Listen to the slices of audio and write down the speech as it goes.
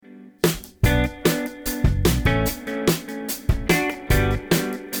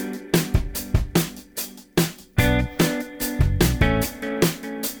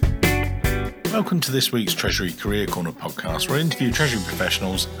Welcome to this week's Treasury Career Corner podcast, where I interview Treasury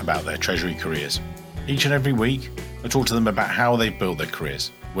professionals about their Treasury careers. Each and every week, I talk to them about how they've built their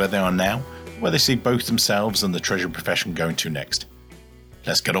careers, where they are now, where they see both themselves and the Treasury profession going to next.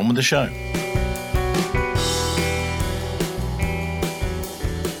 Let's get on with the show.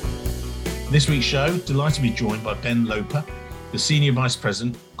 This week's show, delighted to be joined by Ben Loper, the Senior Vice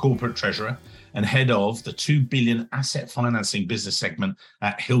President, Corporate Treasurer, and Head of the $2 billion Asset Financing Business Segment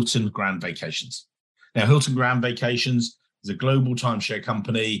at Hilton Grand Vacations. Now, Hilton Grand Vacations is a global timeshare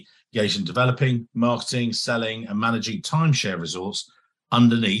company engaged in developing, marketing, selling, and managing timeshare resorts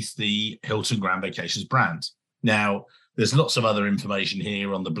underneath the Hilton Grand Vacations brand. Now, there's lots of other information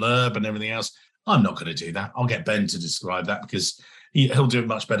here on the blurb and everything else. I'm not going to do that. I'll get Ben to describe that because he'll do it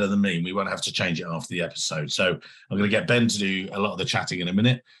much better than me. We won't have to change it after the episode. So I'm going to get Ben to do a lot of the chatting in a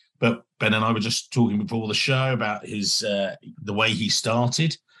minute. But Ben and I were just talking before the show about his the way he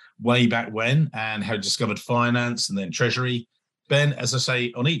started way back when and how he discovered finance and then treasury. Ben, as I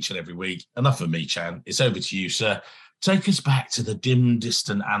say on each and every week, enough of me, Chan. It's over to you, sir. Take us back to the dim,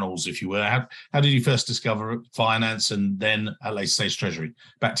 distant annals, if you were. How did you first discover finance and then at late stage treasury?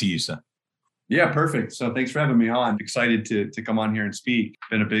 Back to you, sir. Yeah, perfect. So thanks for having me on. Excited to come on here and speak.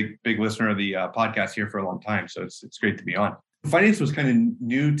 Been a big listener of the podcast here for a long time, so it's great to be on. Finance was kind of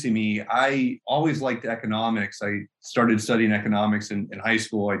new to me. I always liked economics. I started studying economics in high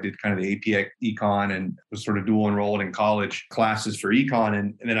school. I did kind of the AP Econ and was sort of dual enrolled in college classes for Econ.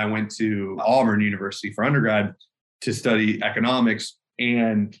 And then I went to Auburn University for undergrad to study economics.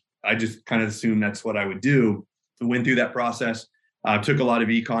 And I just kind of assumed that's what I would do. I went through that process. Took a lot of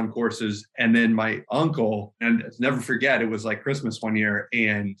econ courses. And then my uncle, and I'll never forget, it was like Christmas one year.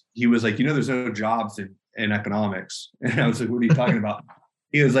 And he was like, there's no jobs in economics. And I was like, what are you talking about?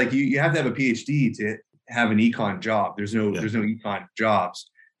 He was like, you have to have a PhD to have an econ job. There's no econ jobs.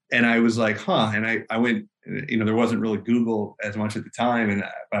 And I was like, And I went, there wasn't really Google as much at the time. And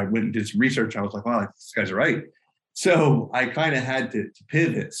I went and did some research. I was like, wow, this guy's right. So I kind of had to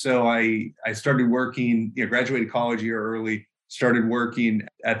pivot. So I started working, graduated college a year early, started working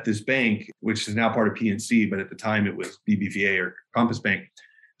at this bank, which is now part of PNC, but at the time it was BBVA or Compass Bank.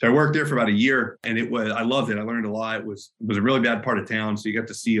 So I worked there for about a year and I loved it. I learned a lot. It was a really bad part of town. So you got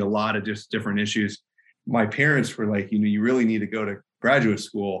to see a lot of just different issues. My parents were like, you really need to go to graduate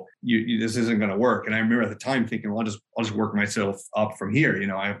school. This isn't going to work. And I remember at the time thinking, well, I'll just work myself up from here.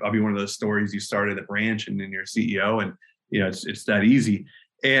 I'll be one of those stories you started at a branch and then you're CEO and, it's that easy.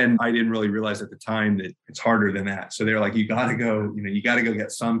 And I didn't really realize at the time that it's harder than that. So they're like, you got to go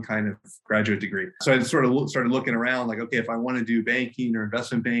get some kind of graduate degree. So I sort of started looking around like, okay, if I want to do banking or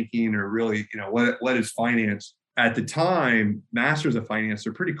investment banking or really, what is finance? At the time, masters of finance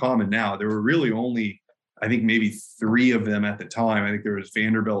are pretty common now. There were really only, I think maybe 3 of them at the time. I think there was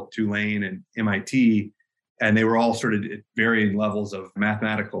Vanderbilt, Tulane, and MIT. And they were all sort of at varying levels of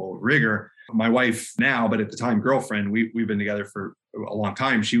mathematical rigor. My wife now, but at the time, girlfriend, we've been together for a long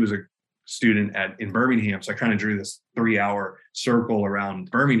time. She was a student in Birmingham. So I kind of drew this 3-hour circle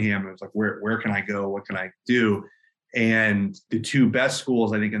around Birmingham. It was like, where can I go? What can I do? And the 2 best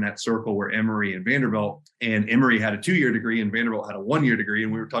schools, I think, in that circle were Emory and Vanderbilt. And Emory had a 2-year degree and Vanderbilt had a 1-year degrry.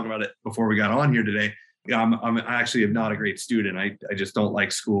 And we were talking about it before we got on here today. I actually am not a great student. I just don't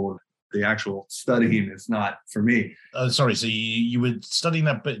like school. The actual studying is not for me. Sorry, so you were studying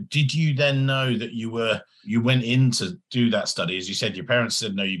that, but did you then know that you went in to do that study? As you said, your parents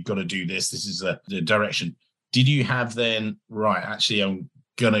said, no, you've got to do this. This is the direction. Did you have then, right, actually, I'm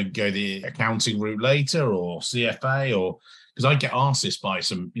going to go the accounting route later or CFA or, because I get asked this by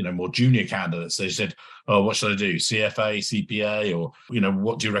some, more junior candidates. They said, oh, what should I do? CFA, CPA, or,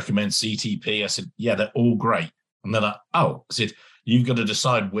 what do you recommend? CTP? I said, yeah, they're all great. And they're like, oh, I said, you've got to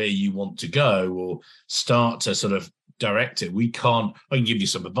decide where you want to go or start to sort of direct it. I can give you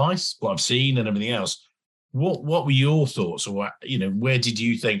some advice, what I've seen and everything else. What were your thoughts or, where did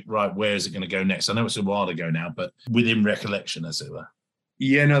you think, right, where is it going to go next? I know it's a while ago now, but within recollection, as it were.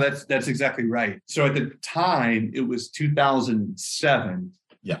 Yeah, no, that's exactly right. So at the time, it was 2007.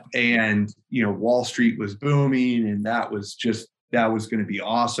 Yeah. And, Wall Street was booming and that was going to be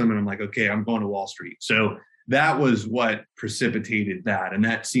awesome. And I'm like, okay, I'm going to Wall Street. So that was what precipitated that. And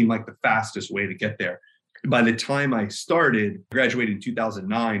that seemed like the fastest way to get there. By the time I graduated in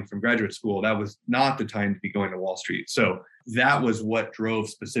 2009 from graduate school, that was not the time to be going to Wall Street. So that was what drove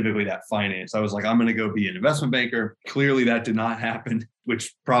specifically that finance. I was like, I'm going to go be an investment banker. Clearly that did not happen,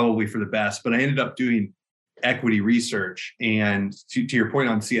 which probably for the best, but I ended up doing equity research. And to your point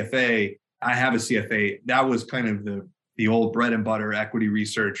on CFA, I have a CFA. That was kind of the old bread and butter equity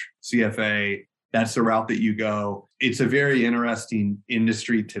research CFA. That's the route that you go. It's a very interesting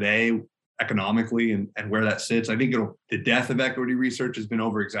industry today. economically and where that sits. I think the death of equity research has been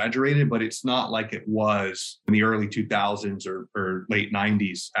over exaggerated, but it's not like it was in the early 2000s or late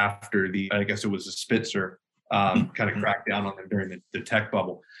 90s after I guess it was the Spitzer kind of cracked down on them during the tech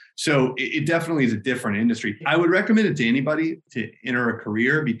bubble. So it definitely is a different industry. I would recommend it to anybody to enter a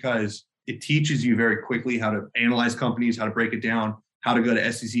career because it teaches you very quickly how to analyze companies, how to break it down, how to go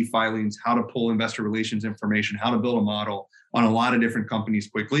to SEC filings, how to pull investor relations information, how to build a model on a lot of different companies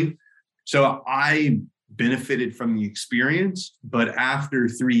quickly. So I benefited from the experience, but after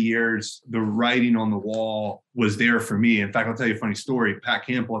 3 years, the writing on the wall was there for me. In fact, I'll tell you a funny story. Pat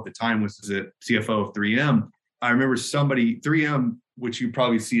Campbell at the time was the CFO of 3M. I remember 3M, which you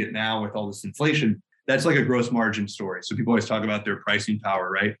probably see it now with all this inflation, that's like a gross margin story. So people always talk about their pricing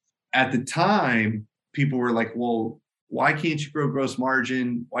power, right? At the time, people were like, well, why can't you grow gross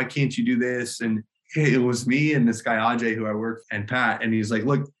margin? Why can't you do this? And it was me and this guy, Ajay, who I worked, and Pat. And he's like,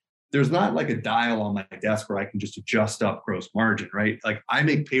 look, there's not like a dial on my desk where I can just adjust up gross margin, right? Like I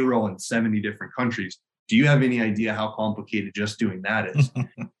make payroll in 70 different countries. Do you have any idea how complicated just doing that is?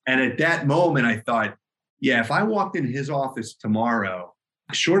 And at that moment, I thought, yeah, if I walked in his office tomorrow,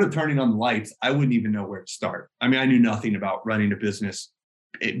 short of turning on the lights, I wouldn't even know where to start. I mean, I knew nothing about running a business,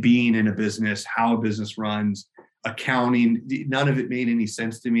 being in a business, how a business runs, accounting. None of it made any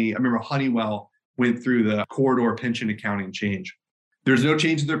sense to me. I remember Honeywell went through the corridor pension accounting change. There's no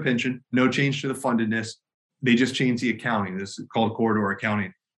change to their pension, no change to the fundedness. They just changed the accounting. This is called corridor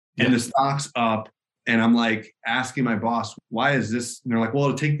accounting. Yeah. And the stock's up. And I'm like asking my boss, why is this? And they're like, well,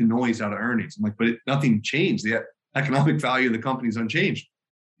 it'll take the noise out of earnings. I'm like, but nothing changed. The economic value of the company is unchanged.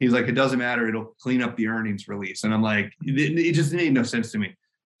 He's like, it doesn't matter. It'll clean up the earnings release. And I'm like, it just made no sense to me.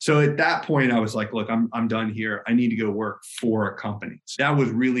 So at that point, I was like, look, I'm done here. I need to go work for a company. So that was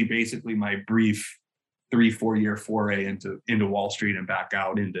really basically my brief 3-4 year foray into Wall Street and back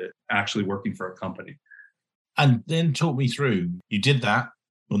out into actually working for a company. And then talk me through, you did that.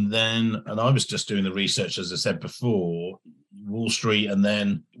 And I was just doing the research, as I said before, Wall Street. And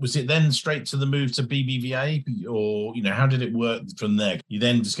then was it then straight to the move to BBVA, or, how did it work from there? You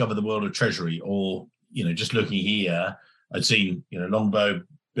then discover the world of treasury, or, just looking here, I'd seen, Longbow,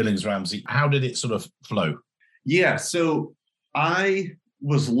 Billings, Ramsey. How did it sort of flow? Yeah. So I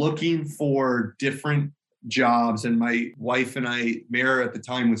was looking for different jobs, and my wife and I, Mara at the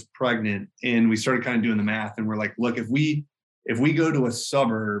time, was pregnant, and we started kind of doing the math, and we're like, look, if we go to a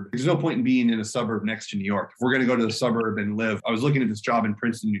suburb, there's no point in being in a suburb next to New York. If we're going to go to the suburb and live, I was looking at this job in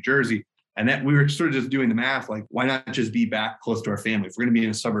Princeton, New Jersey, and that we were sort of just doing the math, like, why not just be back close to our family if we're going to be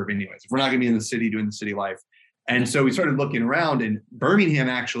in a suburb anyways, if we're not going to be in the city doing the city life. And so we started looking around, and Birmingham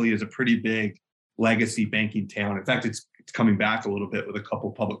actually is a pretty big legacy banking town. In fact, it's coming back a little bit with a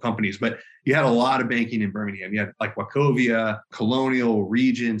couple public companies, but you had a lot of banking in Birmingham. You had like Wachovia, Colonial,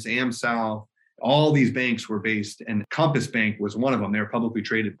 Regions, AmSouth. All these banks were based, and Compass Bank was one of them. They were publicly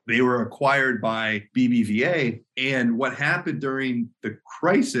traded. They were acquired by BBVA. And what happened during the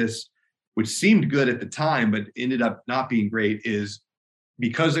crisis, which seemed good at the time, but ended up not being great, is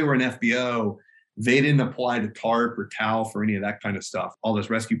because they were an FBO, they didn't apply to TARP or TALF or any of that kind of stuff, all those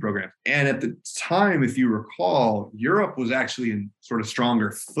rescue programs. And at the time, if you recall, Europe was actually in sort of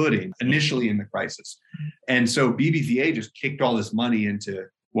stronger footing initially in the crisis. And so BBVA just kicked all this money into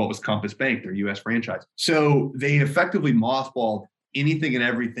what was Compass Bank, their US franchise. So they effectively mothballed anything and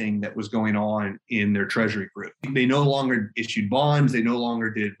everything that was going on in their treasury group. They no longer issued bonds. They no longer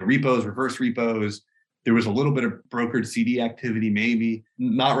did repos, reverse repos. There was a little bit of brokered CD activity, maybe,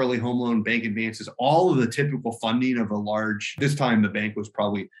 not really home loan bank advances, all of the typical funding of a large, this time the bank was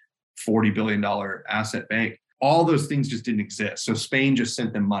probably $40 billion asset bank. All those things just didn't exist. So Spain just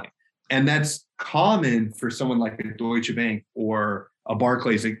sent them money. And that's common for someone like a Deutsche Bank or a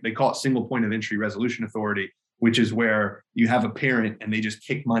Barclays. They call it single point of entry resolution authority, which is where you have a parent and they just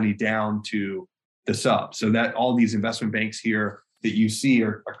kick money down to the sub. So that all these investment banks here that you see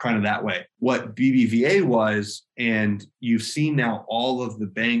are kind of that way. What BBVA was, and you've seen now all of the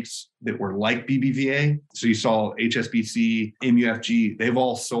banks that were like BBVA. So you saw HSBC, MUFG, they've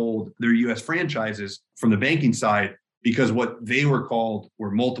all sold their US franchises from the banking side because what they were called were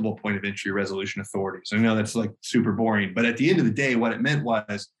multiple point of entry resolution authorities. I know that's like super boring, but at the end of the day, what it meant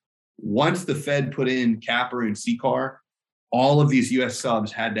was once the Fed put in CAPR and CCAR, all of these US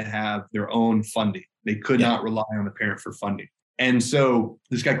subs had to have their own funding. They could not rely on the parent for funding. And so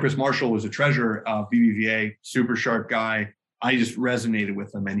this guy, Chris Marshall, was a treasurer of BBVA, super sharp guy. I just resonated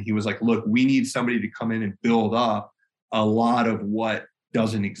with him. And he was like, look, we need somebody to come in and build up a lot of what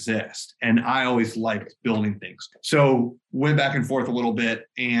doesn't exist. And I always liked building things. So went back and forth a little bit.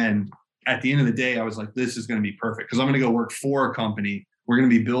 And at the end of the day, I was like, this is going to be perfect because I'm going to go work for a company. We're going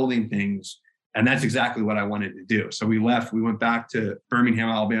to be building things. And that's exactly what I wanted to do. So we left, we went back to Birmingham,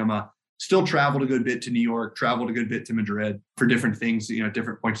 Alabama, still traveled a good bit to New York, traveled a good bit to Madrid for different things,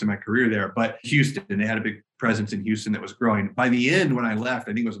 different points in my career there. But Houston, they had a big presence in Houston that was growing. By the end, when I left,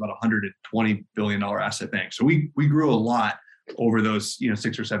 I think it was about $120 billion asset bank. So we grew a lot over those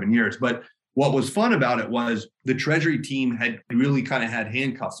 6 or 7 years. But what was fun about it was the treasury team had really kind of had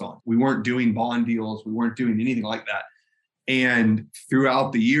handcuffs on. We weren't doing bond deals. We weren't doing anything like that. And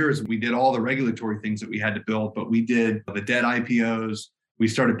throughout the years, we did all the regulatory things that we had to build, but we did the debt IPOs. We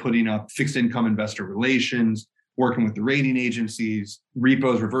started putting up fixed income investor relations, working with the rating agencies,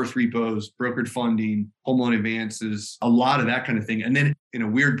 repos, reverse repos, brokered funding, home loan advances, a lot of that kind of thing. And then in a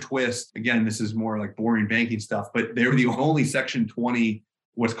weird twist, again, this is more like boring banking stuff, but they were the only Section 20,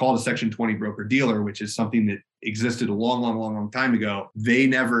 what's called a Section 20 broker dealer, which is something that existed a long time ago. They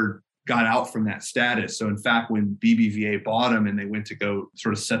never got out from that status. So in fact, when BBVA bought them and they went to go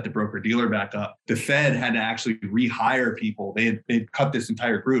sort of set the broker dealer back up, the Fed had to actually rehire people. They'd cut this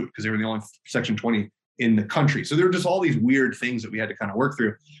entire group because they were the only Section 20 in the country. So there were just all these weird things that we had to kind of work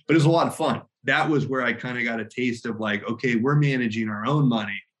through, but it was a lot of fun. That was where I kind of got a taste of like, okay, we're managing our own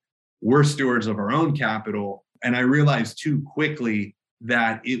money. We're stewards of our own capital. And I realized too quickly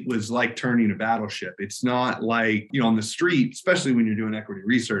that it was like turning a battleship. It's not like, on the street, especially when you're doing equity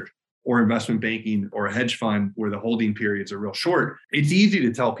research or investment banking or a hedge fund where the holding periods are real short. It's easy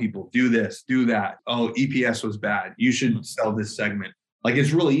to tell people, do this, do that. Oh, EPS was bad. You should sell this segment. Like, it's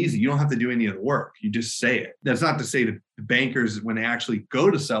really easy. You don't have to do any of the work. You just say it. That's not to say that the bankers, when they actually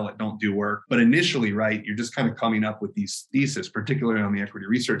go to sell it, don't do work. But initially, right, you're just kind of coming up with these theses, particularly on the equity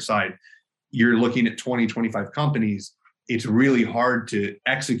research side. You're looking at 20, 25 companies. It's really hard to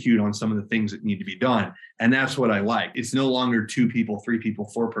execute on some of the things that need to be done. And that's what I like. It's no longer 2 people, 3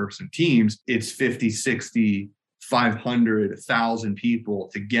 people, 4-person teams. It's 50, 60, 500, 1,000 people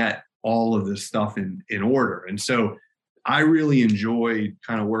to get all of this stuff in order. And so I really enjoyed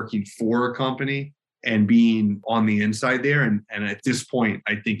kind of working for a company and being on the inside there. And at this point,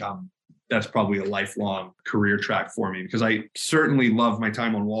 I think that's probably a lifelong career track for me, because I certainly love my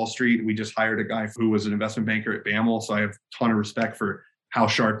time on Wall Street. We just hired a guy who was an investment banker at BAML. So I have a ton of respect for how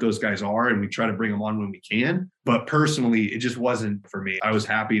sharp those guys are, and we try to bring them on when we can. But personally, it just wasn't for me. I was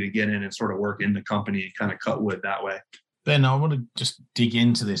happy to get in and sort of work in the company and kind of cut wood that way. Ben, I want to just dig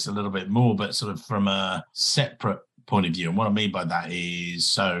into this a little bit more, but sort of from a separate point of view. And what I mean by that is,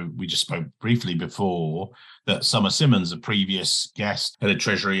 so we just spoke briefly before that Summer Simmons, a previous guest, head of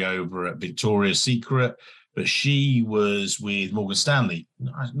treasury over at Victoria's Secret, but she was with Morgan Stanley,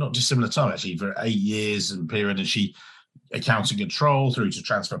 not dissimilar time actually, for 8 years and period. And she accounting control through to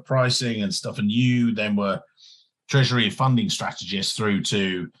transfer pricing and stuff. And you then were treasury and funding strategist through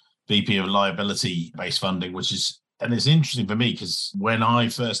to VP of liability-based funding, and it's interesting for me because when I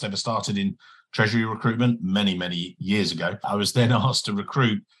first ever started in treasury recruitment many years ago, I was then asked to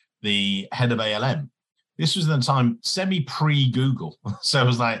recruit the head of ALM. This was the time pre-Google. So I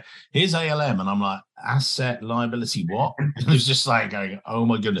was like, here's ALM. And I'm like, asset liability, what? It was just like going, oh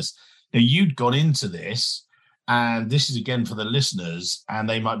my goodness. Now you'd got into this, and this is again for the listeners, and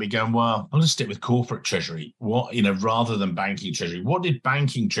they might be going, well, I'll just stick with corporate treasury. What, rather than banking treasury, what did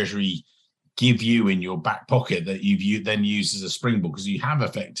banking treasury give you in your back pocket that you've then used as a springboard? Because you have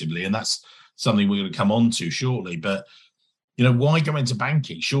effectively, and that's something we're going to come on to shortly. But, why go into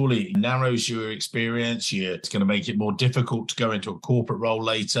banking? Surely it narrows your experience. It's going to make it more difficult to go into a corporate role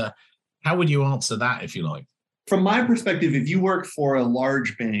later. How would you answer that, if you like? From my perspective, if you work for a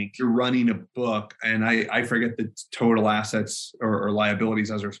large bank, you're running a book, and I forget the total assets or liabilities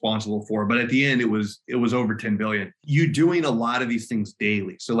I was responsible for, but at the end, it was over 10 billion. You're doing a lot of these things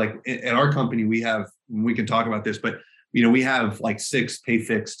daily. So like at our company, we can talk about this, but we have like 6 pay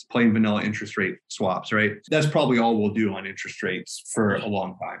fixed, plain vanilla interest rate swaps, right? That's probably all we'll do on interest rates for a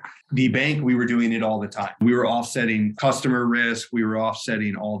long time. The bank, we were doing it all the time. We were offsetting customer risk. We were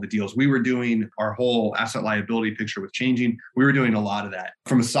offsetting all the deals. We were doing our whole asset liability picture with changing. We were doing a lot of that.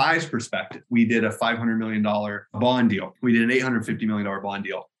 From a size perspective, we did a $500 million bond deal. We did an $850 million bond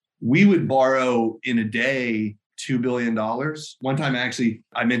deal. We would borrow in a day $2 billion. One time, actually,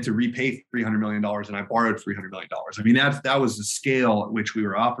 I meant to repay $300 million and I borrowed $300 million. I mean, that was the scale at which we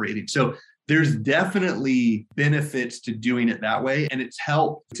were operating. So there's definitely benefits to doing it that way. And it's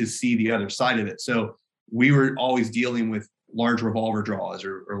helped to see the other side of it. So we were always dealing with large revolver draws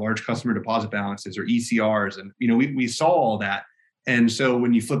or large customer deposit balances or ECRs. And, we saw all that. And so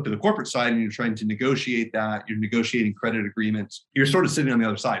when you flip to the corporate side and you're trying to negotiate that, you're negotiating credit agreements, you're sort of sitting on the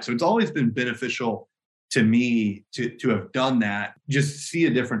other side. So it's always been beneficial to me to have done that, just see a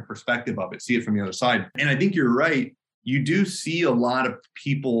different perspective of it, see it from the other side. And I think you're right. you do see a lot of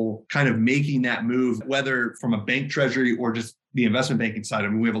people kind of making that move, whether from a bank treasury or just the investment banking side. I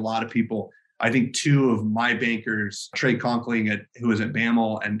mean, we have a lot of people. I think two of my bankers, Trey Conkling, who was at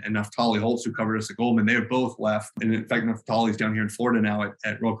BAML, and Naftali Holtz, who covered us at Goldman, they have both left. And in fact, Naftali's down here in Florida now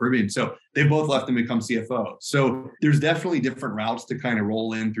at Royal Caribbean. So they've both left and become CFO. So there's definitely different routes to kind of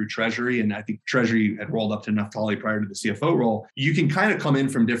roll in through Treasury. And I think Treasury had rolled up to Naftali prior to the CFO role. You can kind of come in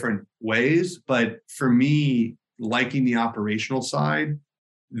from different ways. But for me, liking the operational side,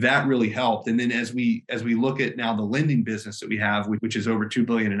 that really helped. And then as we look at now the lending business that we have, which is over $2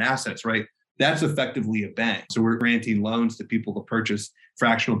 billion in assets, right? That's effectively a bank. So we're granting loans to people to purchase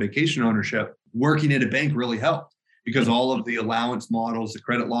fractional vacation ownership. Working at a bank really helped because all of the allowance models, the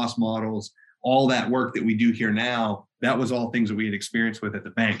credit loss models, all that work that we do here now, that was all things that we had experience with at the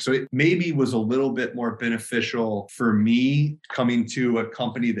bank. So it maybe was a little bit more beneficial for me coming to a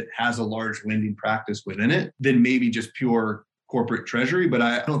company that has a large lending practice within it than maybe just pure corporate treasury. But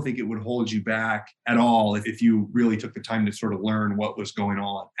I don't think it would hold you back at all if you really took the time to sort of learn what was going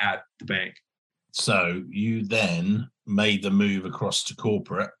on at the bank. So you then made the move across to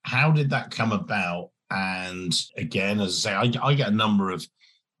corporate. How did that come about? And again, as I say, I get a number of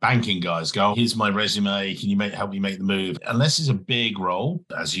banking guys go, here's my resume. Can you help me make the move? Unless it's a big role,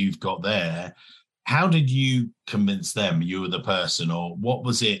 as you've got there, how did you convince them you were the person, or what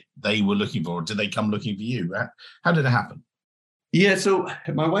was it they were looking for? Or did they come looking for you? How did it happen? Yeah, so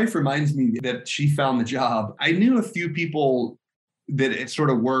my wife reminds me that she found the job. I knew a few people that it sort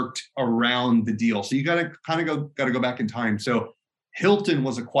of worked around the deal. So you got to go back in time. So Hilton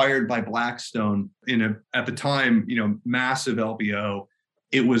was acquired by Blackstone at the time, massive LBO.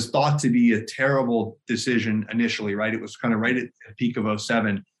 It was thought to be a terrible decision initially, right? It was kind of right at the peak of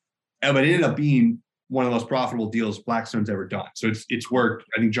 2007, but it ended up being one of the most profitable deals Blackstone's ever done. So it's worked.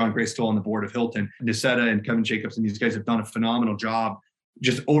 I think John Gray's still on the board of Hilton. Niseta and Kevin Jacobs and these guys have done a phenomenal job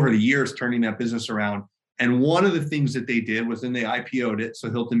just over the years turning that business around. And one of the things that they did was then they IPO'd it.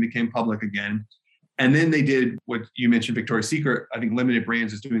 So Hilton became public again. And then they did what you mentioned, Victoria's Secret. I think Limited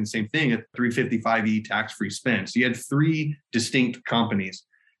Brands is doing the same thing at 355E tax-free spin. So you had three distinct companies.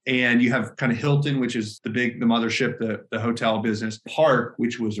 And you have kind of Hilton, which is the mothership, the hotel business, Park,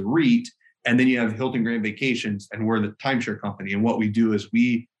 which was a REIT. And then you have Hilton Grand Vacations, and we're the timeshare company. And what we do is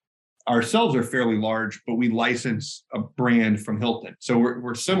we ourselves are fairly large, but we license a brand from Hilton. So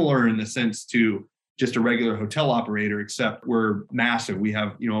we're similar in the sense to just a regular hotel operator, except we're massive. We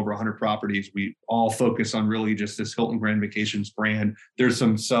have, over 100 properties. We all focus on really just this Hilton Grand Vacations brand. There's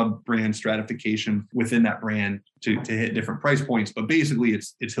some sub-brand stratification within that brand to hit different price points, but basically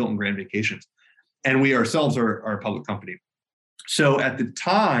it's Hilton Grand Vacations. And we ourselves are a public company. So at the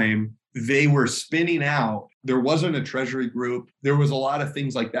time, they were spinning out. There wasn't a treasury group. There was a lot of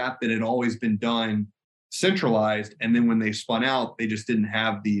things like that had always been done centralized. And then when they spun out, they just didn't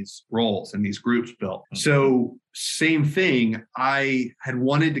have these roles and these groups built. So same thing, I had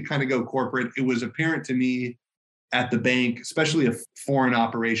wanted to kind of go corporate. It was apparent to me at the bank, especially a foreign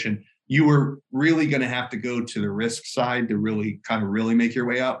operation, you were really going to have to go to the risk side to really make your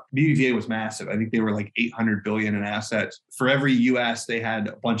way up. BBVA was massive. I think they were like 800 billion in assets. For every US, they had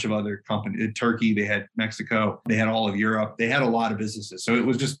a bunch of other companies. In Turkey, they had Mexico, they had all of Europe. They had a lot of businesses. So it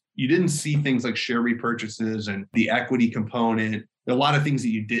was just, you didn't see things like share repurchases and the equity component. A lot of things that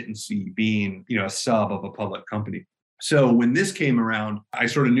you didn't see being, a sub of a public company. So when this came around, I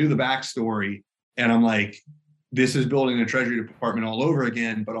sort of knew the backstory, and I'm like, this is building a treasury department all over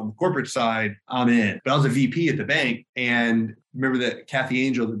again, but on the corporate side, I'm in. But I was a VP at the bank, and remember that Kathy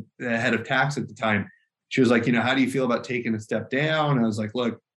Angel, the head of tax at the time, she was like, how do you feel about taking a step down? And I was like,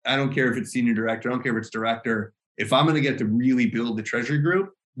 look, I don't care if it's senior director, I don't care if it's director. If I'm going to get to really build the treasury group,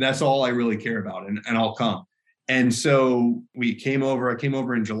 that's all I really care about, and I'll come. And so I came over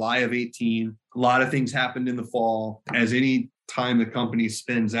in July of 2018. A lot of things happened in the fall. As any time the company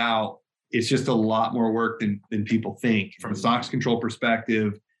spins out, it's just a lot more work than people think. From a SOX control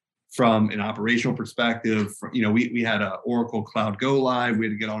perspective, from an operational perspective, we had a Oracle Cloud go live. We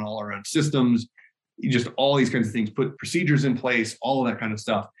had to get on all our own systems, just all these kinds of things, put procedures in place, all of that kind of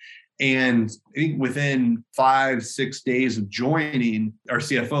stuff. And I think within 5-6 days of joining, our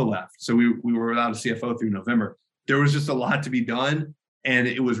CFO left. So we were without a CFO through November. There was just a lot to be done. And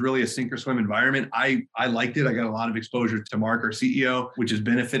it was really a sink or swim environment. I liked it. I got a lot of exposure to Mark, our CEO, which has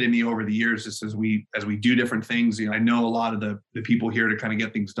benefited me over the years just as we do different things. I know a lot of the people here to kind of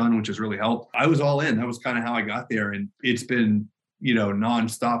get things done, which has really helped. I was all in. That was kind of how I got there. And it's been,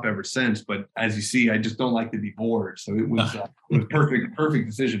 nonstop ever since. But as you see, I just don't like to be bored. So it was perfect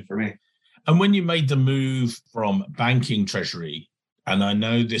decision for me. And when you made the move from banking treasury, And I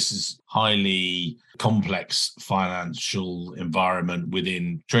know this is highly complex financial environment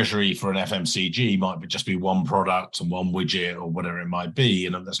within Treasury. For an FMCG might just be one product and one widget or whatever it might be.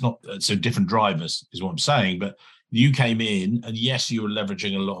 And that's not, so different drivers is what I'm saying. But you came in and yes, you were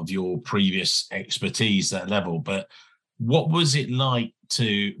leveraging a lot of your previous expertise at that level. But what was it like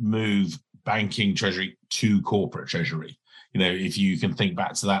to move banking Treasury to corporate Treasury? If you can think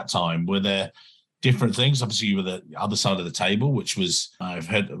back to that time, were there different things? Obviously, you were the other side of the table, which was, I've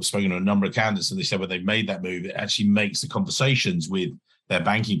spoken to a number of candidates, and they said when they've made that move, it actually makes the conversations with their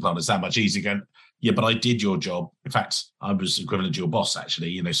banking partners that much easier. Going, yeah, but I did your job. In fact, I was equivalent to your boss,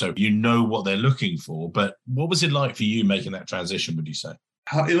 actually, so you know what they're looking for. But what was it like for you making that transition, would you say?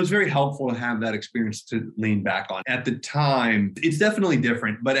 It was very helpful to have that experience to lean back on. At the time, it's definitely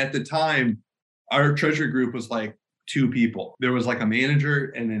different, but at the time, our treasury group was like 2 people. There was like a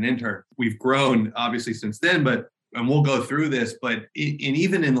manager and an intern. We've grown obviously since then, and we'll go through this, but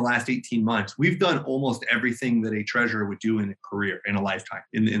even in the last 18 months, we've done almost everything that a treasurer would do in a career, in a lifetime,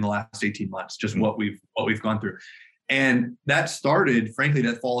 in the last 18 months, just what we've gone through. And that started, frankly,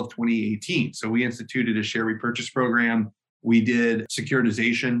 that fall of 2018. So we instituted a share repurchase program. We did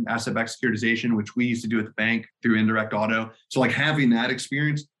securitization, asset-backed securitization, which we used to do at the bank through indirect auto. So like having that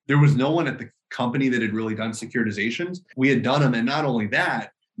experience, there was no one at the company that had really done securitizations. We had done them. And not only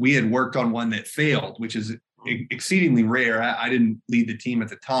that, we had worked on one that failed, which is exceedingly rare. I didn't lead the team at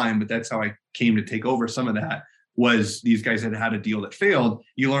the time, but that's how I came to take over some of that. Was these guys had a deal that failed.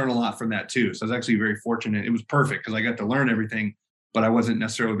 You learn a lot from that too. So I was actually very fortunate. It was perfect because I got to learn everything, but I wasn't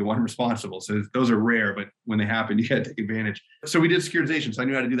necessarily the one responsible. So those are rare, but when they happen, you got to take advantage. So we did securitization. So I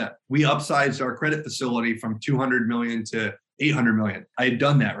knew how to do that. We upsized our credit facility from 200 million to 800 million. I had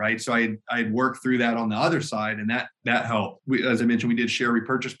done that, right? So I'd worked through that on the other side, and that helped. As I mentioned, we did share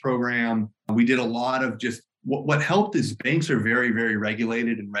repurchase program. We did a lot of just what helped is banks are very, very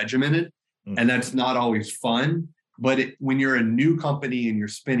regulated and regimented, and that's not always fun. But when you're a new company and you're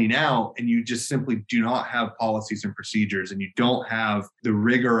spinning out and you just simply do not have policies and procedures and you don't have the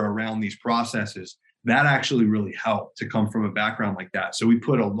rigor around these processes, that actually really helped to come from a background like that. So we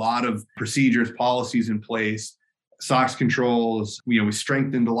put a lot of procedures, policies in place, SOX controls. We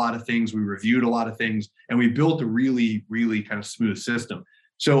strengthened a lot of things. We reviewed a lot of things, and we built a really, really kind of smooth system.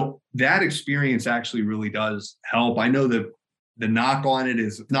 So that experience actually really does help. I know that the knock on it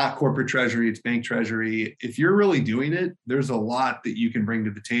is not corporate treasury, it's bank treasury. If you're really doing it, there's a lot that you can bring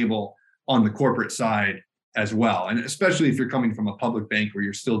to the table on the corporate side as well. And especially if you're coming from a public bank where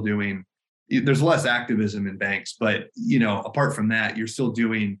you're still doing, there's less activism in banks, but apart from that, you're still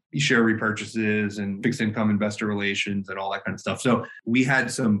doing share repurchases and fixed income investor relations and all that kind of stuff. So we had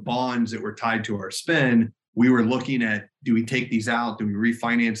some bonds that were tied to our spin. We were looking at, do we take these out? Do we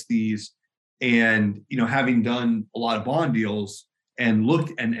refinance these? And, having done a lot of bond deals and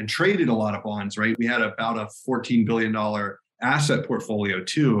looked and traded a lot of bonds, right? We had about a $14 billion asset portfolio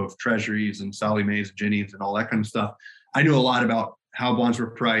too of treasuries and Sallie Mae's and Ginnies and all that kind of stuff. I knew a lot about how bonds were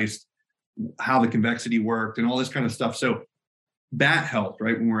priced, how the convexity worked and all this kind of stuff. So that helped,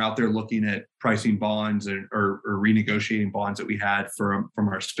 right? When we're out there looking at pricing bonds or renegotiating bonds that we had from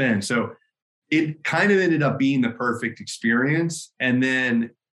our spin. So it kind of ended up being the perfect experience. And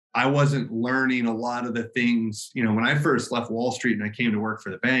then I wasn't learning a lot of the things, when I first left Wall Street and I came to work for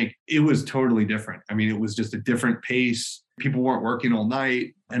the bank, it was totally different. I mean, it was just a different pace. People weren't working all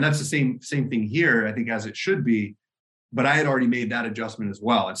night. And that's the same thing here, I think, as it should be. But I had already made that adjustment as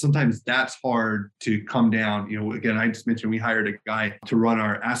well. And sometimes that's hard to come down. Again, I just mentioned we hired a guy to run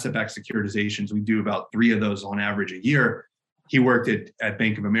our asset-backed securitizations. We do about 3 of those on average a year. He worked at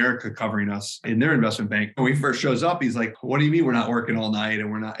Bank of America covering us in their investment bank. When he first shows up, he's like, what do you mean we're not working all night?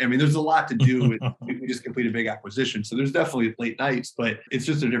 And we're not, there's a lot to do with, we just completed a big acquisition. So there's definitely late nights, but it's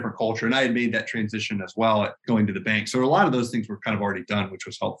just a different culture. And I had made that transition as well at going to the bank. So a lot of those things were kind of already done, which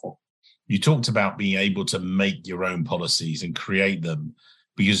was helpful. You talked about being able to make your own policies and create them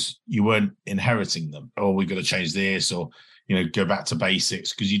because you weren't inheriting them. Oh, we've got to change this or, go back to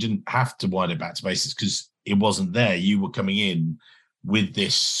basics, because you didn't have to wind it back to basics because it wasn't there. You were coming in with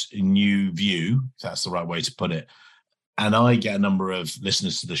this new view, if that's the right way to put it. And I get a number of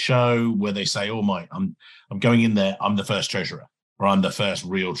listeners to the show where they say, oh, Mike, I'm going in there. I'm the first treasurer, or I'm the first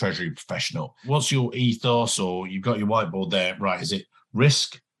real treasury professional. What's your ethos? Or you've got your whiteboard there, right? Is it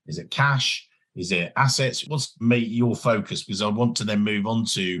risk? Is it cash? Is it assets? What's your focus? Because I want to then move on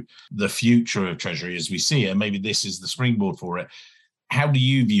to the future of treasury as we see it. Maybe this is the springboard for it. How do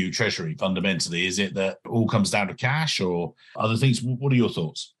you view treasury fundamentally? Is it that it all comes down to cash or other things? What are your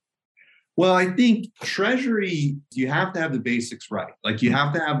thoughts? Well, I think Treasury, you have to have the basics right. Like you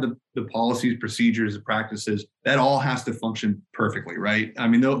have to have the policies, procedures, and practices. That all has to function perfectly, right? I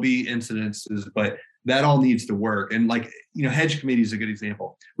mean, there'll be incidences, but that all needs to work. And like, hedge committee is a good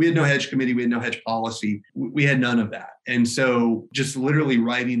example. We had no hedge committee. We had no hedge policy. We had none of that. And so just literally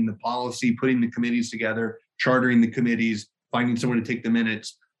writing the policy, putting the committees together, chartering the committees, finding someone to take the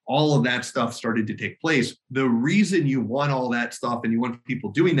minutes, all of that stuff started to take place. The reason you want all that stuff and you want people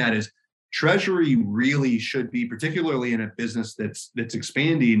doing that is Treasury really should be, particularly in a business that's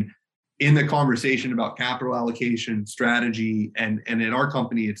expanding, in the conversation about capital allocation, strategy, and in our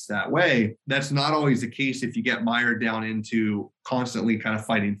company, it's that way. That's not always the case if you get mired down into constantly kind of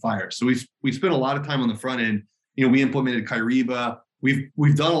fighting fires. So we spent a lot of time on the front end. We implemented Kyriba.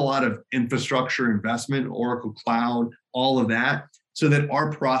 We've done a lot of infrastructure investment, Oracle Cloud, all of that, so that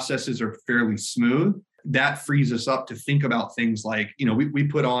our processes are fairly smooth. That frees us up to think about things like, we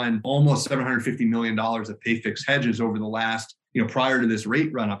put on almost $750 million of pay fixed hedges over the last, prior to this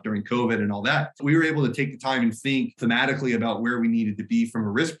rate run up during COVID and all that. We were able to take the time and think thematically about where we needed to be from a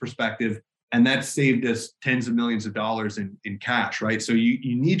risk perspective. And that saved us tens of millions of dollars in cash, right? So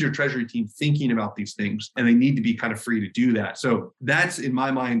you need your treasury team thinking about these things, and they need to be kind of free to do that. So that's, in my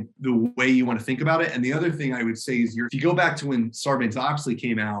mind, the way you want to think about it. And the other thing I would say is if you go back to when Sarbanes-Oxley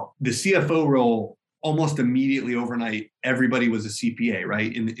came out, the CFO role, almost immediately overnight, everybody was a CPA,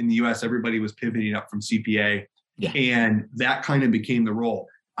 right? In the US, everybody was pivoting up from CPA. Yeah. And that kind of became the role.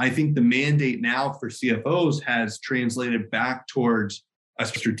 I think the mandate now for CFOs has translated back towards a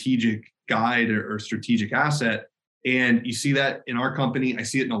strategic guide or strategic asset. And you see that in our company. I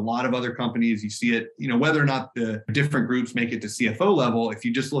see it in a lot of other companies. You see it, whether or not the different groups make it to CFO level. If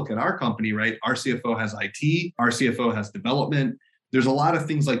you just look at our company, right? Our CFO has IT, our CFO has development. There's a lot of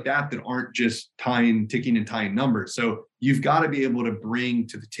things like that aren't just ticking and tying numbers. So you've got to be able to bring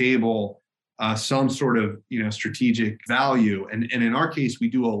to the table some sort of strategic value. And in our case, we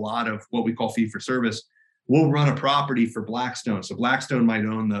do a lot of what we call fee for service. We'll run a property for Blackstone. So Blackstone might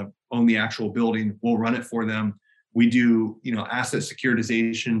own the actual building. We'll run it for them. We do asset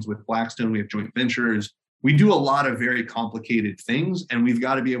securitizations with Blackstone. We have joint ventures. We do a lot of very complicated things, and we've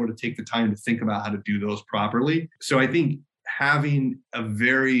got to be able to take the time to think about how to do those properly. So I think having a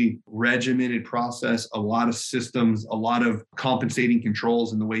very regimented process, a lot of systems, a lot of compensating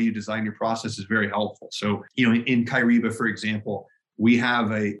controls in the way you design your process is very helpful. So, in Kyriba, for example, we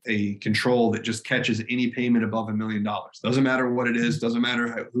have a control that just catches any payment above $1 million. Doesn't matter what it is, doesn't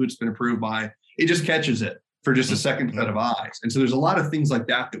matter who it's been approved by, it just catches it for just a second set of eyes. And so there's a lot of things like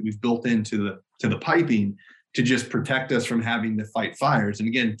that we've built into the piping to just protect us from having to fight fires. And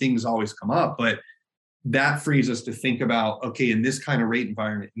again, things always come up, but that frees us to think about, okay, in this kind of rate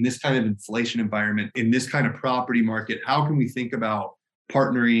environment, in this kind of inflation environment, in this kind of property market, how can we think about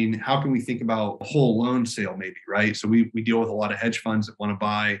partnering? How can we think about a whole loan sale maybe, right? So we deal with a lot of hedge funds that want to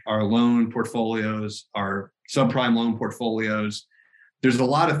buy our loan portfolios, our subprime loan portfolios. There's a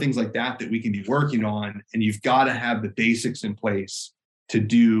lot of things like that we can be working on, and you've got to have the basics in place to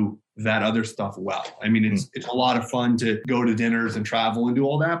do that other stuff well. I mean, it's a lot of fun to go to dinners and travel and do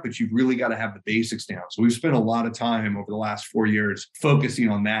all that, but you've really got to have the basics down. So we've spent a lot of time over the last 4 years focusing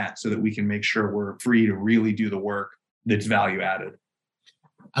on that so that we can make sure we're free to really do the work that's value added.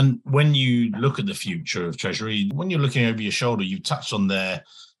 And when you look at the future of Treasury, when you're looking over your shoulder, you touched on there,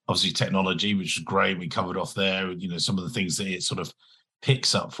 obviously technology, which is great. We covered off there, some of the things that it sort of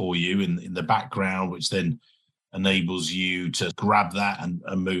picks up for you in the background, which then enables you to grab that and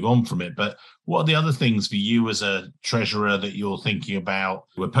move on from it. But what are the other things for you as a treasurer that you're thinking about?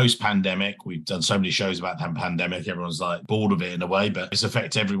 We're post-pandemic. We've done so many shows about the pandemic. Everyone's like bored of it in a way, but it's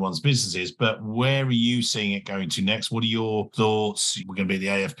affected everyone's businesses. But where are you seeing it going to next? What are your thoughts? We're going to be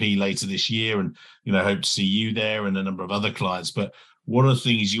at the AFP later this year and, hope to see you there and a number of other clients. But what are the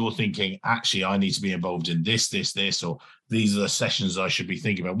things you're thinking, actually, I need to be involved in this, or these are the sessions I should be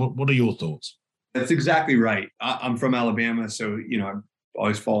thinking about? What are your thoughts? That's exactly right. I'm from Alabama, so I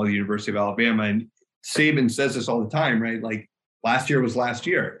always follow the University of Alabama, and Saban says this all the time, right? Like last year was last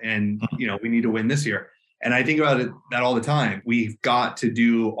year, and we need to win this year. And I think about that all the time. We've got to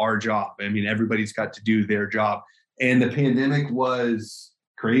do our job. I mean, everybody's got to do their job. And the pandemic was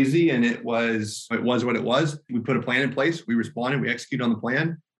crazy, and it was what it was. We put a plan in place. We responded. We executed on the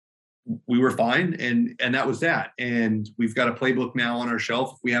plan. We were fine. And that was that. And we've got a playbook now on our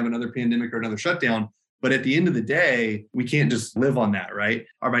shelf if we have another pandemic or another shutdown. But at the end of the day, we can't just live on that, right?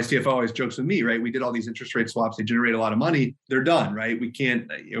 Or my CFO always jokes with me, right? We did all these interest rate swaps. They generate a lot of money. They're done, right? We can't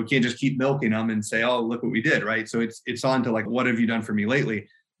just keep milking them and say, oh, look what we did, right? So it's on to like, what have you done for me lately?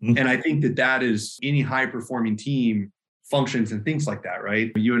 Mm-hmm. And I think that is any high performing team functions and things like that,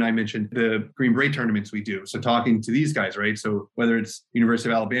 right? You and I mentioned the Green Beret tournaments we do. So talking to these guys, right? So whether it's University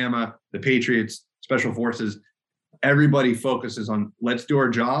of Alabama, the Patriots, Special Forces, everybody focuses on let's do our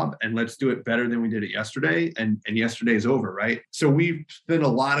job and let's do it better than we did it yesterday. And yesterday is over, right? So we spend a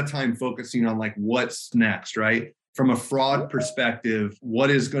lot of time focusing on like what's next, right? From a fraud perspective, what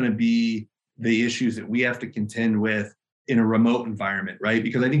is going to be the issues that we have to contend with in a remote environment, right?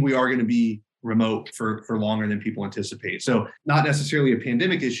 Because I think we are going to be remote for longer than people anticipate. So not necessarily a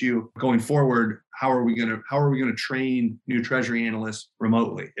pandemic issue going forward. How are we going to train new treasury analysts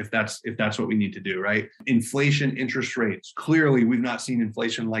remotely if that's what we need to do, right? Inflation, interest rates. Clearly, we've not seen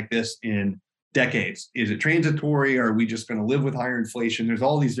inflation like this in decades. Is it transitory? Are we just going to live with higher inflation? There's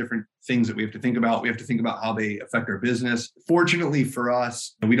all these different things that we have to think about. We have to think about how they affect our business. Fortunately for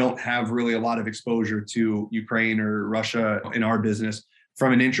us, we don't have really a lot of exposure to Ukraine or Russia in our business.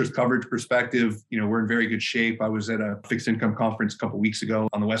 From an interest coverage perspective, we're in very good shape. I was at a fixed income conference a couple of weeks ago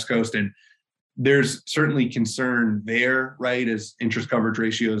on the West Coast, and there's certainly concern there, right? As interest coverage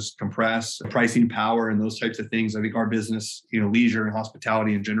ratios compress, pricing power and those types of things. I think our business, leisure and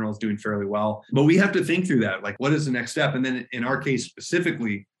hospitality in general is doing fairly well. But we have to think through that. Like, what is the next step? And then in our case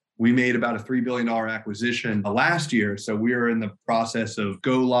specifically, we made about a $3 billion acquisition last year. So we are in the process of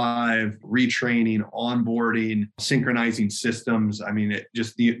go live, retraining, onboarding, synchronizing systems. I mean,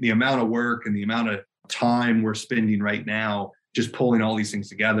 just the amount of work and the amount of time we're spending right now just pulling all these things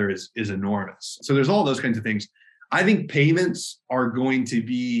together is enormous. So there's all those kinds of things. I think payments are going to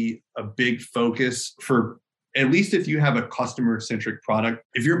be a big focus for, at least if you have a customer-centric product.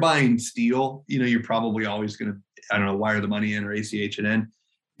 If you're buying steel, you're probably always going to, wire the money in or ACH it in.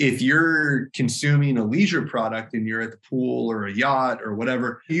 If you're consuming a leisure product and you're at the pool or a yacht or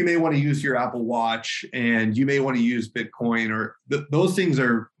whatever, you may want to use your Apple Watch and you may want to use Bitcoin, or those things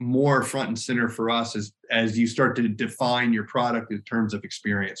are more front and center for us as you start to define your product in terms of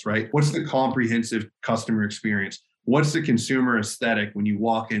experience, right? What's the comprehensive customer experience? What's the consumer aesthetic when you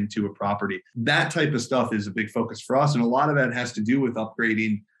walk into a property? That type of stuff is a big focus for us. And a lot of that has to do with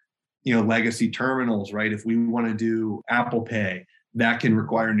upgrading, legacy terminals, right? If we want to do Apple Pay, that can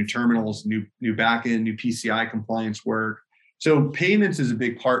require new terminals, new backend, new PCI compliance work. So payments is a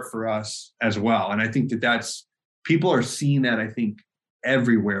big part for us as well. And I think that's, people are seeing that, I think,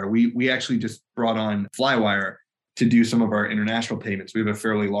 everywhere. We actually just brought on Flywire to do some of our international payments. We have a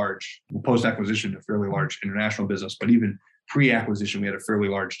fairly large, post-acquisition, a fairly large international business, but even pre-acquisition, we had a fairly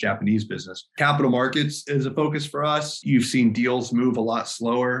large Japanese business. Capital markets is a focus for us. You've seen deals move a lot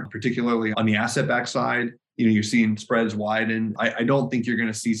slower, particularly on the asset-backed side. You're seeing spreads widen. I don't think you're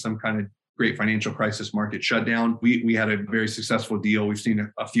going to see some kind of great financial crisis market shutdown. We had a very successful deal. We've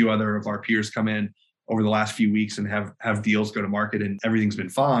seen a few other of our peers come in over the last few weeks and have deals go to market, and everything's been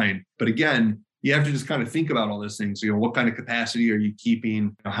fine. But again, you have to just kind of think about all those things. What kind of capacity are you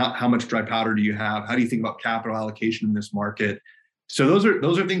keeping? How much dry powder do you have? How do you think about capital allocation in this market? So those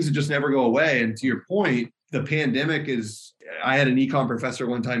are things that just never go away. And to your point, the pandemic is, I had an econ professor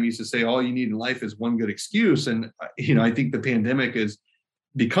one time used to say, all you need in life is one good excuse. And, I think the pandemic has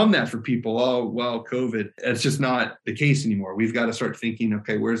become that for people. Oh, well, COVID, it's just not the case anymore. We've got to start thinking,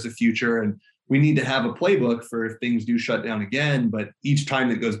 okay, where's the future? And we need to have a playbook for if things do shut down again. But each time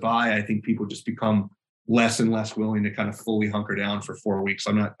that goes by, I think people just become less and less willing to kind of fully hunker down for 4 weeks.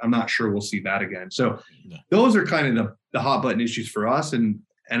 I'm not sure we'll see that again. So those are kind of the hot button issues for us. And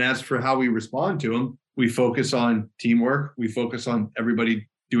as for how we respond to them, we focus on teamwork. We focus on everybody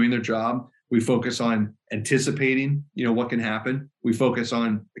doing their job. We focus on anticipating, what can happen. We focus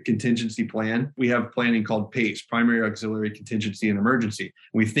on a contingency plan. We have planning called PACE, primary, auxiliary, contingency, and emergency.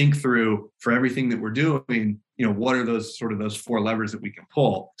 We think through, for everything that we're doing, what are those 4 levers that we can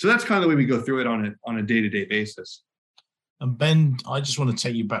pull. So that's kind of the way we go through it on a day-to-day basis. And Ben, I just want to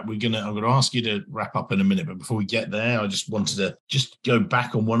take you back. I'm going to ask you to wrap up in a minute, but before we get there, I just wanted to go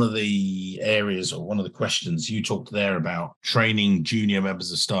back on one of the areas or one of the questions you talked there about training junior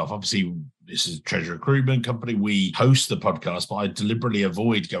members of staff. Obviously, this is a treasury recruitment company. We host the podcast, but I deliberately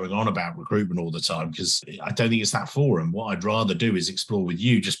avoid going on about recruitment all the time because I don't think it's that forum. What I'd rather do is explore with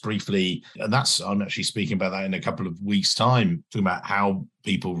you just briefly. And I'm actually speaking about that in a couple of weeks' time, talking about how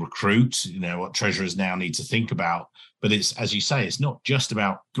people recruit, what treasurers now need to think about. But it's, as you say, it's not just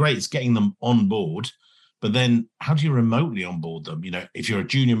about, great, it's getting them on board, but then how do you remotely onboard them? If you're a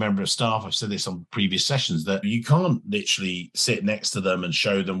junior member of staff, I've said this on previous sessions, that you can't literally sit next to them and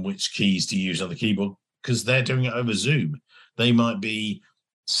show them which keys to use on the keyboard because they're doing it over Zoom. They might be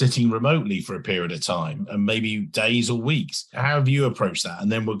sitting remotely for a period of time and maybe days or weeks. How have you approached that?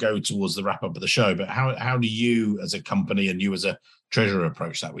 And then we'll go towards the wrap up of the show. But how do you as a company and you as a treasurer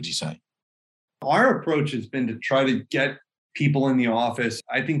approach that, would you say? Our approach has been to try to get people in the office.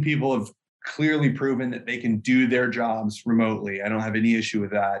 I think people have clearly proven that they can do their jobs remotely. I don't have any issue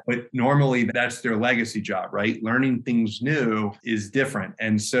with that. But normally that's their legacy job, right? Learning things new is different.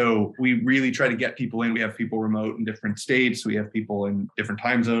 And so we really try to get people in. We have people remote in different states. We have people in different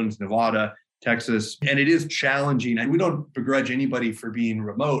time zones, Nevada, Texas. And it is challenging. And we don't begrudge anybody for being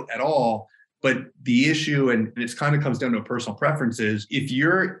remote at all. But the issue, and it kind of comes down to personal preferences, if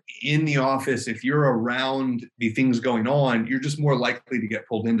you're in the office, if you're around the things going on, you're just more likely to get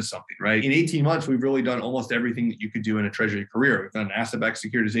pulled into something, right? In 18 months, we've really done almost everything that you could do in a treasury career. We've done asset-backed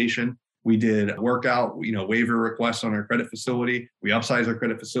securitization. We did workout, waiver requests on our credit facility. We upsized our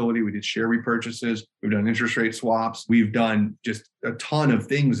credit facility. We did share repurchases. We've done interest rate swaps. We've done just a ton of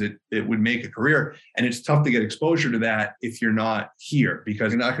things that would make a career. And it's tough to get exposure to that if you're not here,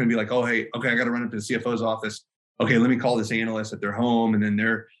 because you're not going to be like, oh, hey, okay, I got to run up to the CFO's office. Okay, let me call this analyst at their home, and then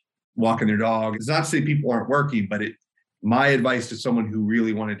they're walking their dog. It's not to say people aren't working, but my advice to someone who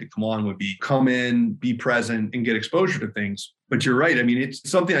really wanted to come on would be come in, be present, and get exposure to things. But you're right. I mean, it's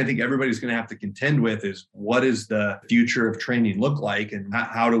something I think everybody's going to have to contend with is what does the future of training look like, and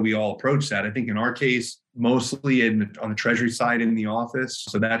how do we all approach that? I think in our case, mostly on the treasury side in the office.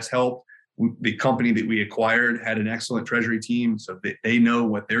 So that's helped. The company that we acquired had an excellent treasury team, so they know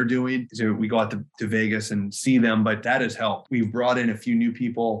what they're doing. So we go out to Vegas and see them, but that has helped. We've brought in a few new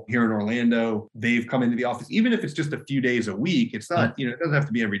people here in Orlando. They've come into the office, even if it's just a few days a week. It's not, it doesn't have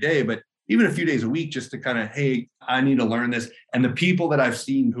to be every day, but even a few days a week, just to kind of, hey, I need to learn this. And the people that I've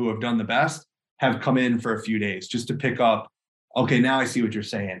seen who have done the best have come in for a few days just to pick up, okay, now I see what you're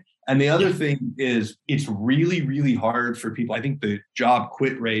saying. And the other thing is it's really, really hard for people. I think the job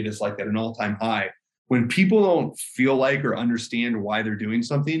quit rate is like at an all-time high. When people don't feel like or understand why they're doing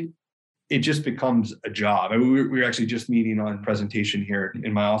something, it just becomes a job. I mean, we were actually just meeting on presentation here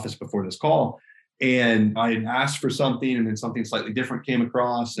in my office before this call. And I had asked for something, and then something slightly different came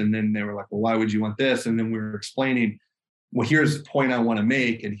across. And then they were like, well, why would you want this? And then we were explaining, well, here's the point I want to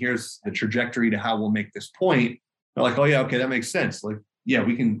make, and here's the trajectory to how we'll make this point. They're like, oh yeah, okay, that makes sense. Like, yeah,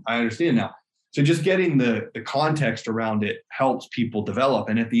 I understand now. So just getting the context around it helps people develop.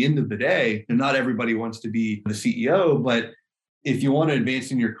 And at the end of the day, not everybody wants to be the CEO, but if you want to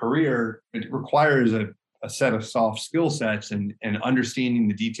advance in your career, it requires a set of soft skill sets and understanding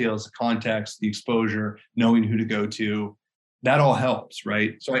the details, the context, the exposure, knowing who to go to. That all helps,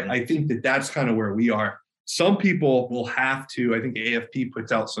 right? So I think that's kind of where we are. Some people will have to, I think AFP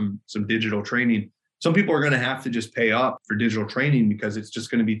puts out some digital training. Some people are going to have to just pay up for digital training because it's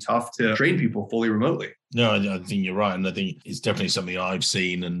just going to be tough to train people fully remotely. No, I think you're right. And I think it's definitely something I've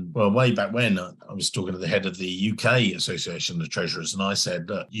seen. And well, way back when I was talking to the head of the UK Association of Treasurers, and I said,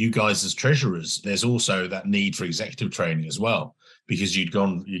 look, you guys as treasurers, there's also that need for executive training as well, because you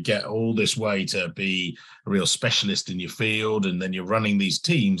get all this way to be a real specialist in your field, and then you're running these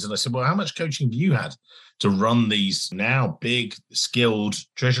teams. And I said, well, how much coaching have you had to run these now big, skilled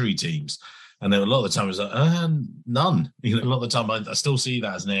treasury teams? And then a lot of the time it was like, none. A lot of the time I still see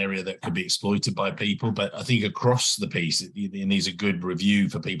that as an area that could be exploited by people. But I think across the piece, it needs a good review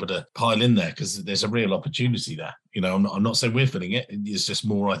for people to pile in there, because there's a real opportunity there. I'm not saying we're filling it. It's just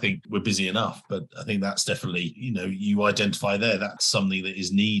more, I think we're busy enough. But I think that's definitely, you identify there, that's something that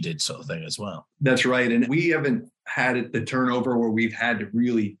is needed sort of thing as well. That's right. And we haven't had the turnover where we've had to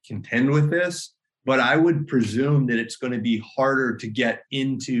really contend with this. But I would presume that it's going to be harder to get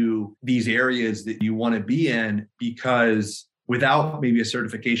into these areas that you want to be in, because without maybe a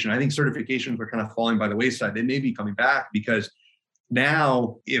certification, I think certifications are kind of falling by the wayside. They may be coming back, because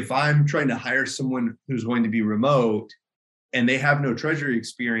now if I'm trying to hire someone who's going to be remote and they have no treasury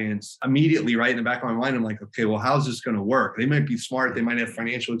experience, immediately right in the back of my mind, I'm like, okay, well, how's this going to work? They might be smart. They might have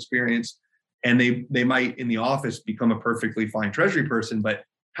financial experience, and they might in the office become a perfectly fine treasury person. But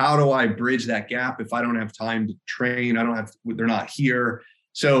how do I bridge that gap if I don't have time to train? They're not here.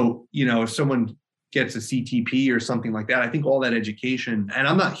 So, if someone gets a CTP or something like that, I think all that education, and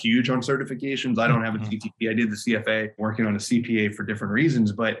I'm not huge on certifications. I don't have a CTP. I did the CFA, working on a CPA for different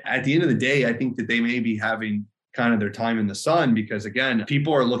reasons. But at the end of the day, I think that they may be having kind of their time in the sun, because again,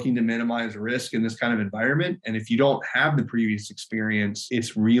 people are looking to minimize risk in this kind of environment. And if you don't have the previous experience,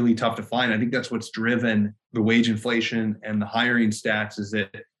 it's really tough to find. I think that's what's driven the wage inflation and the hiring stats, is that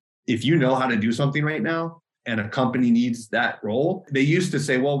if you know how to do something right now and a company needs that role, they used to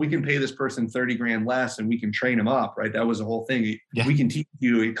say, well, we can pay this person 30 grand less and we can train them up, right? That was the whole thing. Yeah. We can teach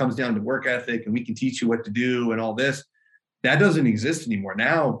you, it comes down to work ethic, and we can teach you what to do and all this. That doesn't exist anymore.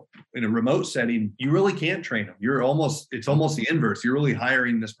 Now, in a remote setting, you really can't train them. It's almost the inverse. You're really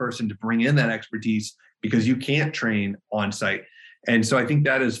hiring this person to bring in that expertise, because you can't train on site. And so I think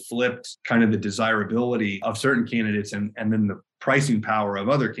that has flipped kind of the desirability of certain candidates and then the pricing power of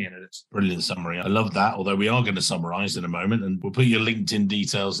other candidates. Brilliant summary. I love that, although we are going to summarize in a moment, and we'll put your LinkedIn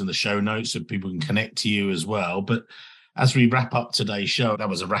details in the show notes so people can connect to you as well. But as we wrap up today's show, that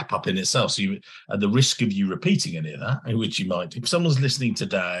was a wrap up in itself. So at the risk of you repeating any of that, which you might, if someone's listening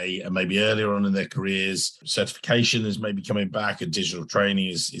today and maybe earlier on in their careers, certification is maybe coming back and digital training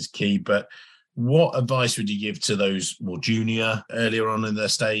is key. But what advice would you give to those more junior, earlier on in their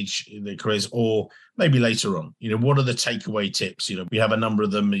stage, in their careers, or maybe later on? What are the takeaway tips? We have a number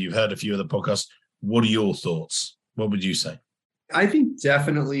of them. You've heard a few of the podcasts. What are your thoughts? What would you say? I think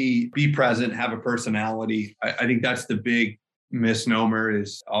definitely be present, have a personality. I think that's the big misnomer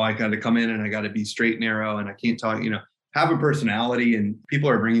is, I got to come in and I got to be straight and narrow and I can't talk, have a personality, and people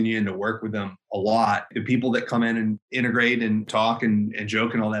are bringing you in to work with them a lot. The people that come in and integrate and talk and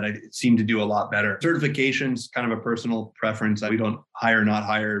joke and all that, I seem to do a lot better. Certifications, kind of a personal preference. We don't hire, not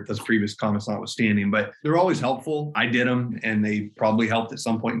hire, those previous comments notwithstanding, but they're always helpful. I did them and they probably helped at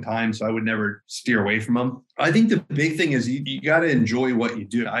some point in time. So I would never steer away from them. I think the big thing is you got to enjoy what you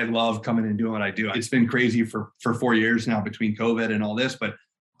do. I love coming and doing what I do. It's been crazy for 4 years now between COVID and all this, but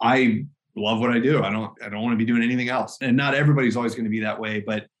I love what I do. I don't want to be doing anything else. And not everybody's always going to be that way,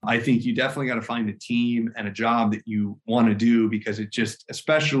 but I think you definitely got to find a team and a job that you want to do, because it just,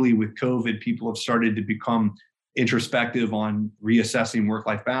 especially with COVID, people have started to become introspective on reassessing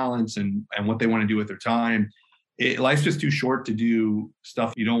work-life balance and what they want to do with their time. Life's just too short to do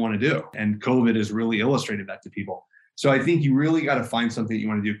stuff you don't want to do. And COVID has really illustrated that to people. So I think you really got to find something that you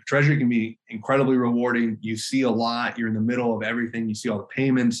want to do. Treasury can be incredibly rewarding. You see a lot. You're in the middle of everything. You see all the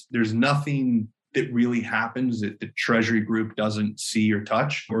payments. There's nothing that really happens that the Treasury group doesn't see or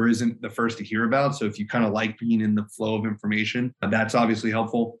touch or isn't the first to hear about. So if you kind of like being in the flow of information, that's obviously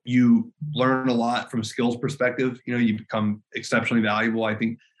helpful. You learn a lot from a skills perspective. You become exceptionally valuable. I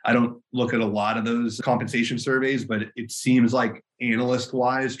think I don't look at a lot of those compensation surveys, but it seems like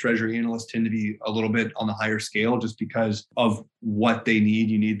analyst-wise, Treasury analysts tend to be a little bit on the higher scale just because of what they need.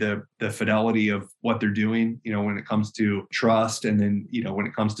 You need the fidelity of what they're doing, when it comes to trust, and then, when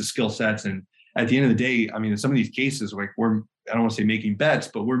it comes to skill sets. And at the end of the day, I mean, in some of these cases, like I don't want to say making bets,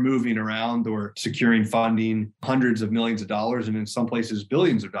 but we're moving around or securing funding hundreds of millions of dollars, and in some places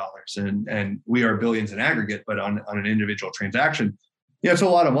billions of dollars. And we are billions in aggregate, but on an individual transaction, it's a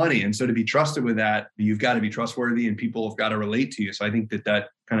lot of money. And so to be trusted with that, you've got to be trustworthy and people have got to relate to you. So I think that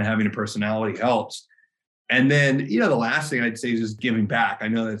kind of having a personality helps. And then, the last thing I'd say is just giving back. I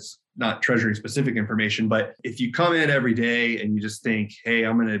know that's not Treasury specific information, but if you come in every day and you just think, hey,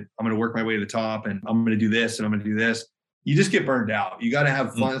 I'm going to work my way to the top and I'm going to do this and I'm going to do this, you just get burned out. You got to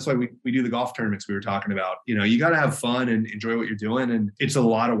have fun. That's why we do the golf tournaments we were talking about. You got to have fun and enjoy what you're doing. And it's a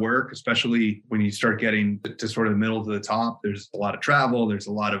lot of work, especially when you start getting to sort of the middle to the top. There's a lot of travel. There's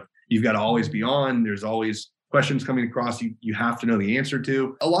you've got to always be on. There's always questions coming across you have to know the answer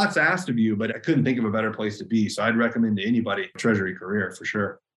to. A lot's asked of you, but I couldn't think of a better place to be. So I'd recommend to anybody a Treasury career for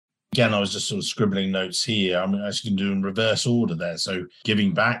sure. Again, I was just sort of scribbling notes here. I'm actually going to do in reverse order there. So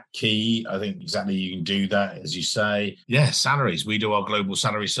giving back, key. I think exactly you can do that, as you say. Yeah, salaries. We do our global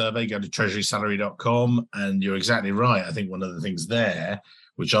salary survey. Go to treasurysalary.com. And you're exactly right. I think one of the things there,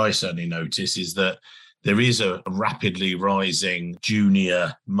 which I certainly notice, is that there is a rapidly rising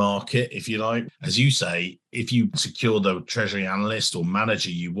junior market, if you like. As you say, if you secure the Treasury analyst or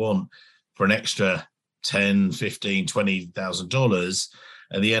manager you want for an extra $10,000, $15,000, $20,000,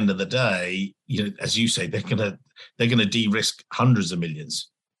 at the end of the day, as you say, they're gonna de-risk hundreds of millions.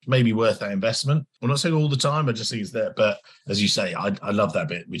 Maybe worth that investment. I'm not saying all the time, I just think it's there. But as you say, I love that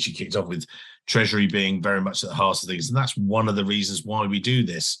bit, which you kicked off with, Treasury being very much at the heart of things. And that's one of the reasons why we do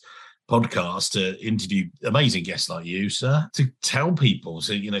this podcast, to interview amazing guests like you, sir, to tell people,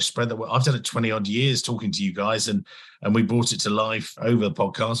 to, spread that. I've done it 20 odd years talking to you guys, and we brought it to life over the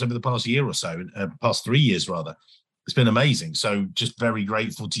podcast over the past year or so, past 3 years rather. It's been amazing. So just very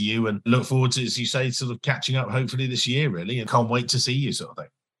grateful to you and look forward to, as you say, sort of catching up hopefully this year, really. And can't wait to see you, sort of thing.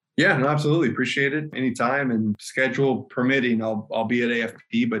 Yeah, no, absolutely. Appreciate it. Anytime, and schedule permitting, I'll be at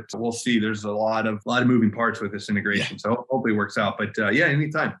AFP, but we'll see. There's a lot of moving parts with this integration. Yeah. So hopefully it works out. But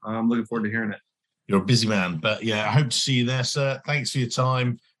anytime. I'm looking forward to hearing it. You're a busy man, but I hope to see you there, sir. Thanks for your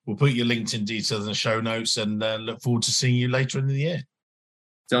time. We'll put your LinkedIn details in the show notes and look forward to seeing you later in the year.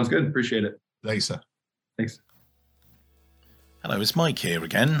 Sounds good. Appreciate it. Thanks, sir. Thanks. Hello, it's Mike here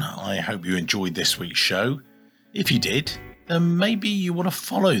again. I hope you enjoyed this week's show. If you did, then maybe you want to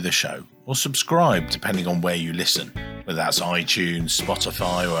follow the show or subscribe, depending on where you listen, whether that's iTunes,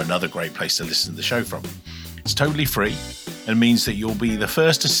 Spotify, or another great place to listen to the show from. It's totally free and means that you'll be the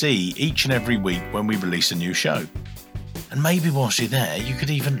first to see each and every week when we release a new show. And maybe whilst you're there, you could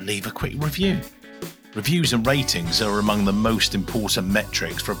even leave a quick review. Reviews and ratings are among the most important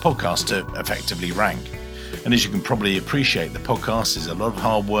metrics for a podcast to effectively rank. And as you can probably appreciate, the podcast is a lot of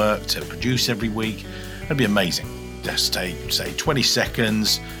hard work to produce every week. It'd be amazing. Just take, say, 20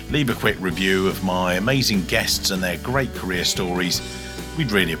 seconds, leave a quick review of my amazing guests and their great career stories.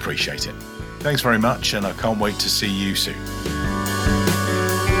 We'd really appreciate it. Thanks very much, and I can't wait to see you soon.